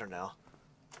 2? I don't know.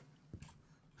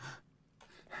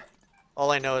 All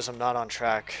I know is I'm not on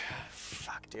track.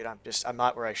 Fuck, dude, I'm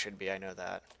not where I should be, I know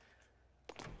that.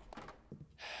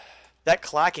 That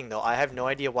clacking, though, I have no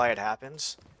idea why it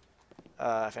happens.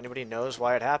 If anybody knows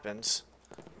why it happens,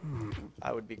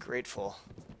 I would be grateful.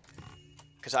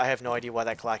 Because I have no idea why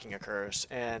that clacking occurs.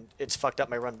 And it's fucked up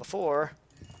my run before,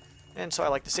 and so I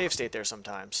like to save state there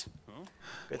sometimes. Huh?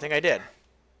 Good thing I did.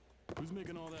 Who's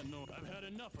making all that noise? I've had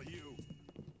enough of you.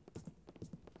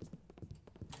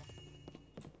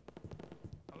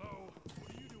 Hello? What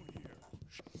are you doing here?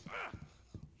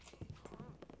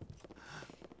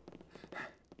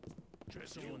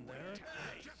 Is someone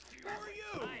there?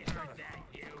 I heard that,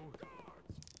 you.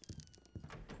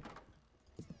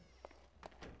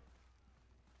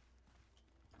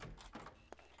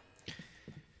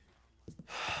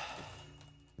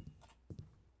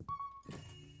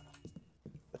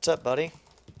 What's up, buddy?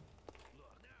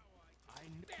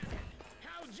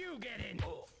 How'd you get in?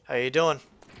 How you doing?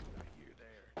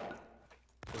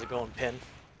 How's it going, Pin?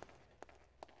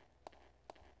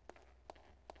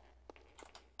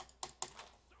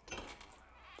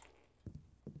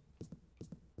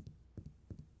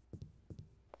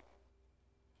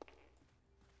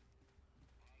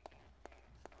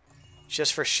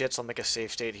 Just for shits, I'll make a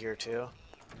save state here too.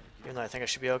 Even though I think I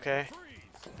should be okay.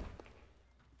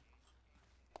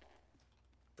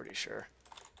 Pretty sure.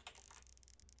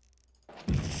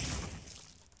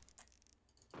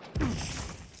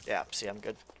 Yeah, see, I'm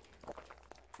good.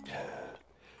 He's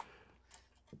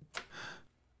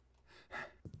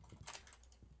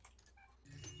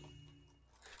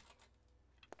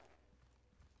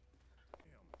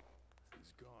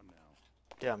gone now.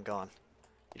 Yeah, I'm gone.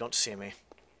 You don't see me.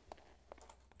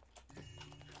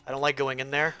 I don't like going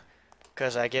in there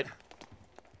because I get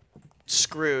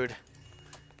screwed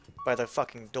by the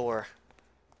fucking door.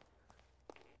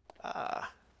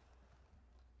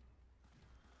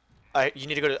 You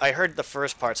need to go to. I heard the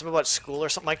first part, something about school or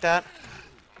something like that.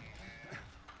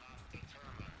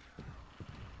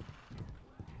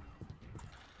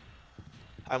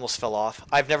 I almost fell off.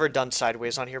 I've never done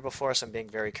sideways on here before, so I'm being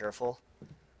very careful.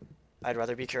 I'd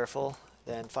rather be careful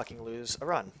than fucking lose a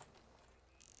run.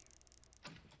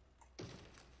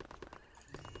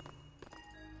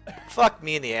 Fuck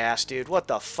me in the ass, dude. What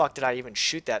the fuck did I even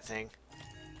shoot that thing?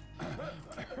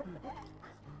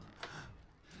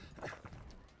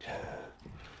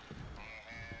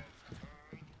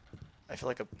 I feel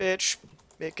like a bitch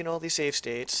making all these save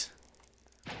states.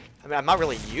 I mean, I'm not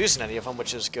really using any of them,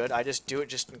 which is good. I just do it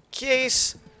just in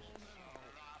case.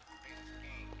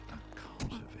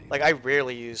 Like, I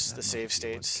rarely use the save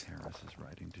states. Karis is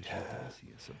writing to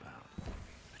Odysseus about.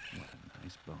 What a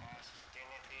nice bonus.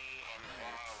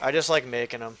 I just like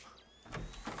making them.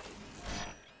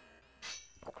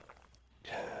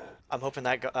 I'm hoping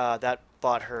that that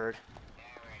bot heard.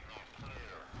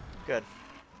 Good.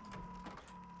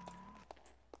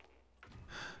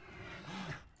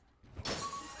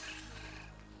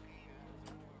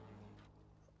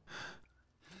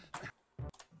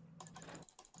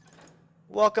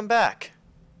 Welcome back.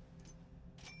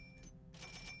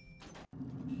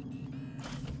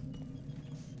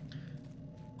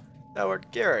 Thou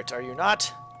art Garrett, are you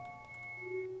not?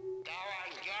 Thou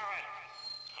art Garrett,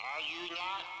 are you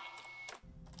not?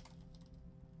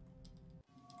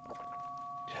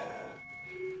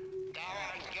 Thou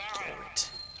art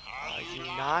Garrett, Are you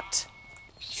not?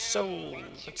 So,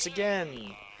 once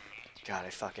again. God, I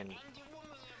fucking...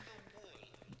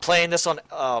 Playing this on...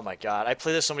 Oh my god. I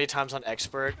play this so many times on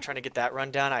Expert, trying to get that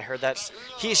run down. I heard that...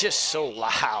 He's just so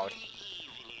loud. evil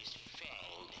is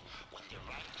felled when the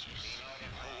righteous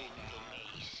hold the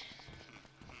mace.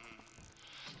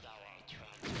 Thou art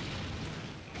trying.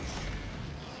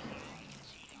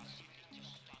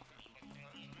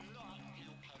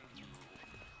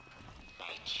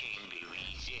 My chamber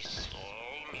resists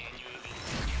all manner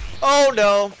of Oh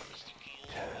no!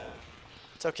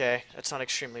 It's okay. That's not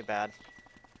extremely bad.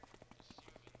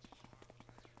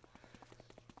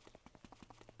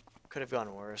 Could have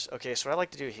gone worse. Okay, so what I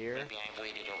like to do here Maybe I've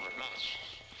waited overmuch.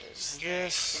 is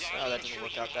this. Oh, that didn't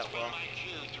work out that well. My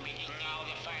cue to begin now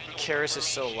the final Karis is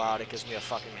so loud, it gives me a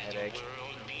fucking headache.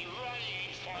 world be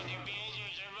ready for the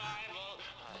builder's arrival.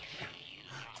 I feel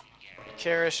you.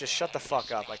 Karis, just shut the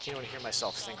fuck up. I can't even hear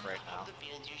myself think right now. The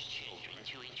builder's children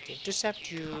to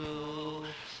Intercept you.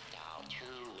 Thou too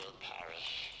will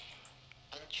perish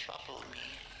and trouble me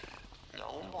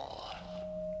no more.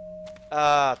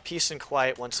 Peace and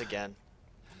quiet once again.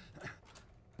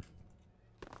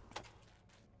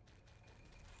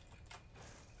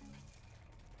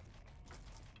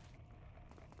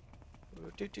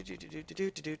 Do do do do do do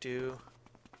do do do.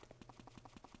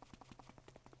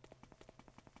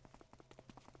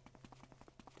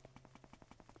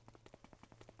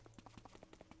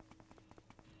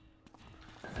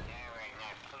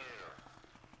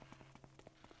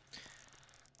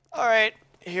 Alright,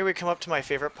 here we come up to my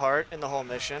favorite part in the whole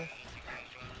mission.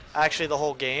 Actually, the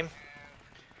whole game.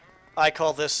 I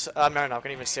call this... I'm not going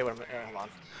to even say what I'm... hold on.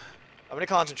 I'm going to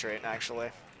concentrate, actually.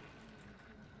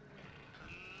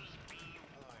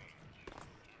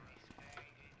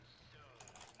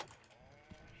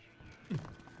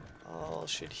 All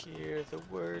should hear the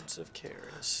words of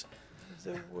Karis.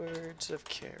 The words of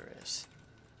Karis.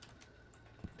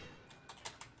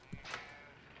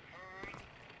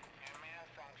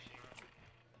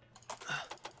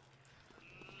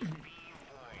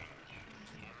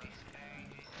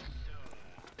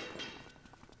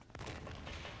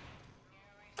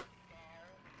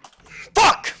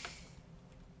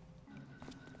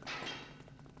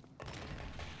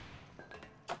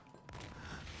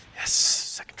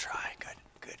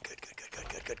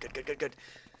 good, good, good, good.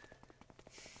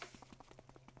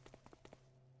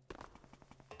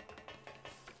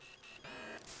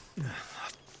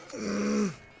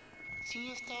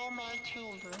 Seest thou my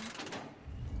children?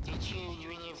 The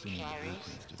children of Assuming the Paris?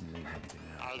 blueprints didn't leave anything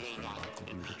out, Are this they thing not ought to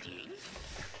do the trick. obedient?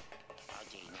 Are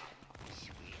they not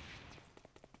swift?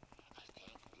 I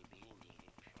think the building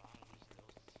implies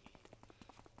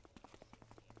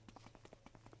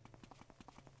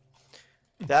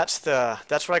no sin.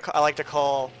 That's what I like to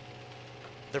call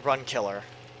the run killer.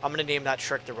 I'm gonna name that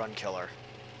trick the run killer.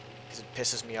 Because it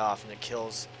pisses me off and it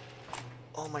kills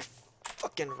all my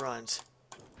fucking runs.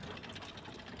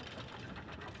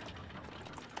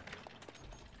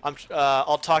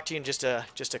 I'll talk to you in just a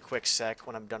quick sec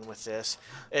when I'm done with this.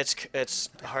 It's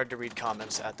hard to read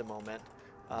comments at the moment.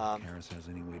 Karis has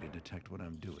any way to detect what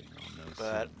I'm doing, I'll know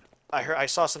But soon. I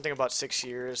saw something about 6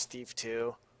 years, Thief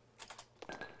 2.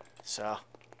 So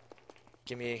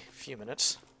give me a few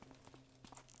minutes.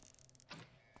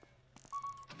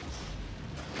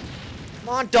 Come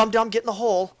on, dum-dum, get in the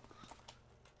hole.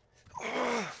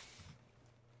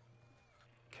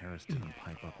 Karis didn't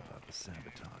pipe up about the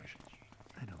sabotage.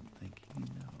 I don't think he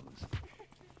knows.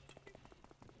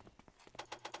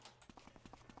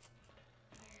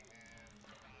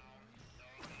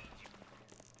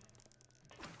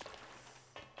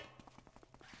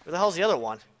 Where the hell's the other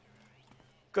one?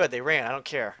 Good, they ran. I don't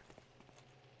care.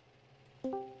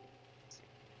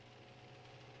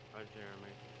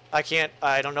 I can't.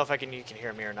 I don't know if I can. You can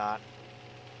hear me or not.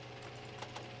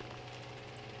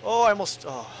 Oh, I almost.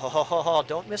 Oh,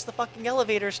 don't miss the fucking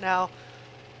elevators now.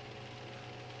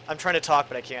 I'm trying to talk,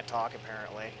 but I can't talk.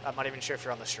 Apparently, I'm not even sure if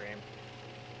you're on the stream.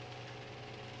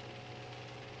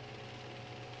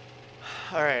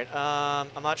 All right.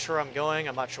 I'm not sure where I'm going.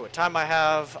 I'm not sure what time I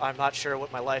have. I'm not sure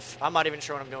what my life. I'm not even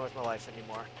sure what I'm doing with my life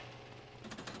anymore.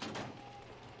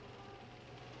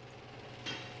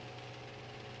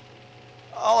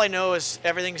 All I know is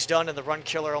everything's done and the run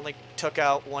killer only took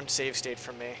out one save state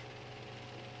from me.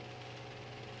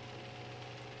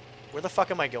 Where the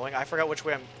fuck am I going? I forgot which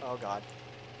way I'm... Oh, God.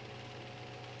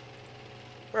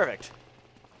 Perfect.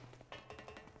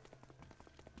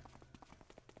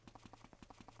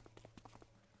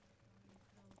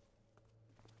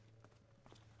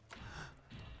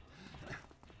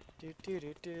 Do do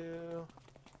do do.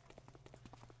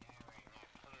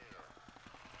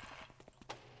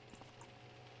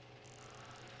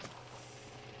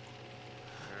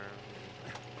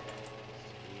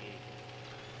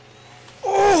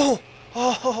 Oh!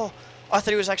 Oh! I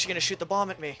thought he was actually going to shoot the bomb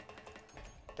at me.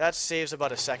 That saves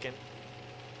about a second,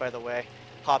 by the way.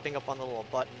 Hopping up on the little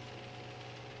button.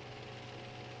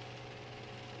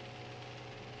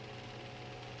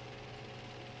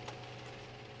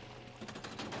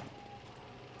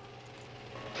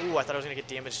 Ooh, I thought I was going to get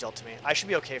damage dealt to me. I should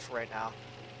be okay for right now.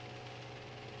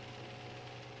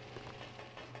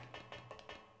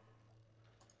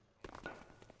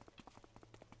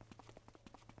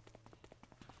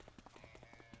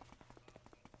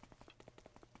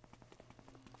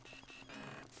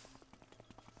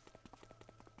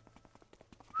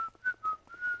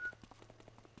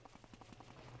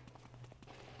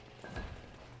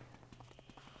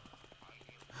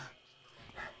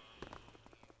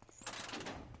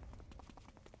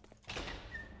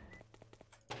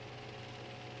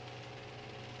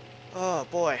 Oh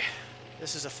boy,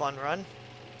 this is a fun run.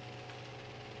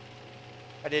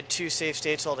 I did 2 save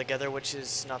states altogether, which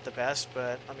is not the best,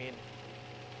 but I mean,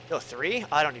 no, 3?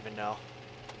 I don't even know.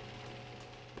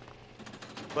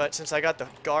 But since I got the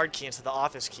guard key instead of the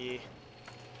office key,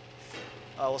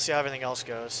 we'll see how everything else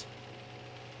goes.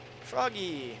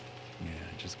 Froggy! Yeah,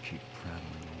 just keep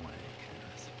prattling away,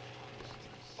 Karis.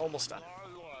 Almost done.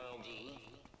 More loyalty.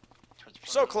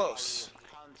 So close.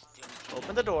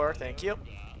 Open the door, thank you.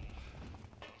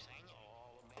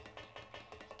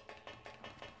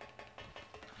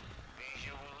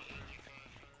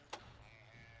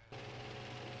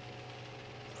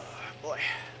 Boy.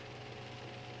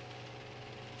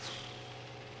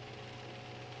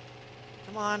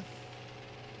 Come on.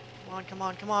 Come on, come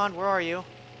on, come on. Where are you?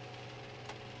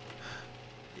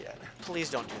 Yeah, please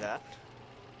don't do that.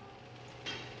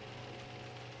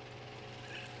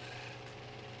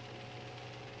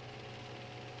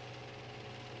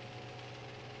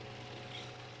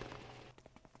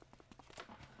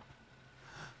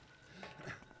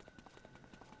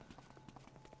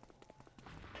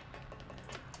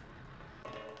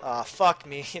 Fuck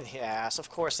me in the ass. Of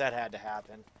course that had to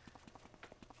happen.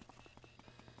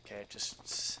 Okay,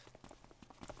 just...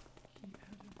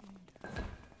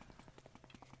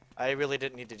 I really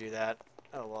didn't need to do that.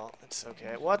 Oh well, it's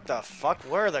okay. What the fuck?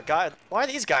 Where are the guys? Why are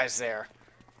these guys there?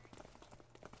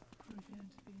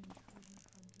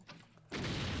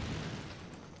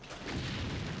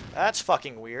 That's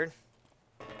fucking weird.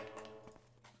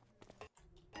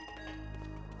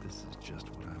 This is just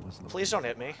what I was looking Please don't for.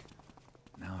 hit me.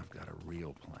 Now I've got a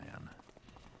real plan.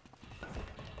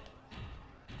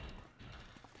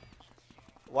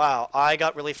 Wow, I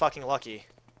got really fucking lucky.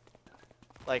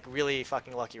 Like, really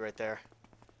fucking lucky right there.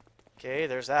 Okay,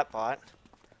 there's that bot.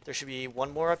 There should be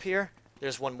one more up here.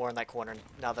 There's one more in that corner,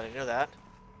 now that I know that.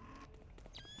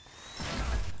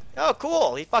 Oh,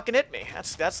 cool! He fucking hit me.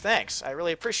 That's thanks. I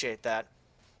really appreciate that.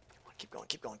 Keep going,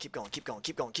 keep going, keep going, keep going,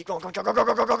 keep going, keep going, go, go, go,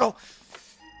 go, go, go, go!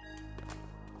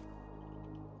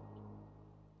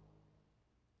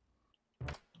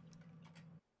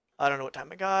 I don't know what time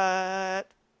I got.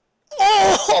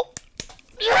 Oh!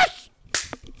 Yes!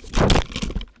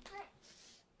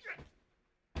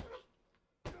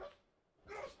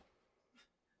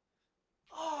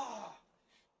 Oh!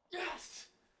 Yes!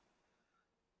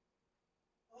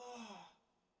 Oh!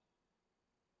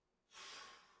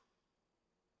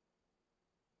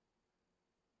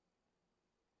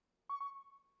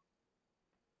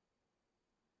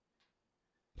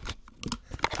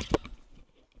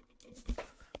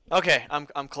 Okay,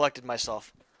 I'm collected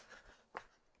myself.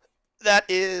 That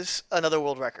is another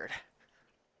world record.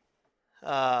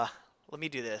 Let me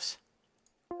do this.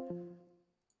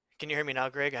 Can you hear me now,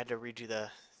 Greg? I had to redo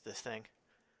this thing.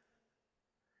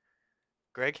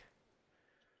 Greg?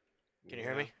 Can you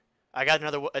hear me? I got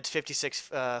another. It's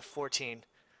 56-14.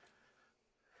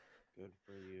 Good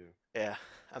for you. Yeah,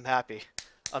 I'm happy.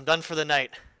 I'm done for the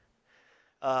night.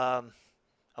 I'm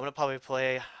gonna probably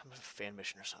play a fan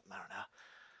mission or something. I don't know.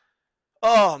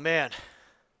 Oh man.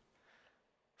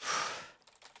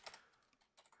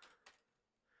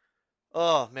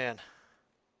 Oh man.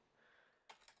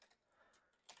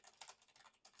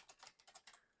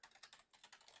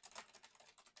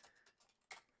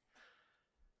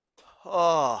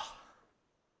 Oh.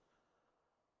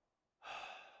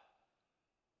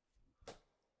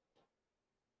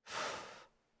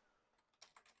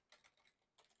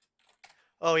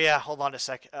 Oh yeah, hold on a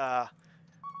sec. Yes!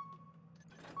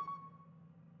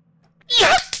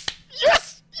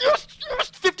 Yes! Yes! Yes!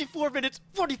 54 minutes,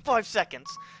 45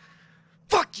 seconds.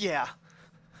 Fuck yeah!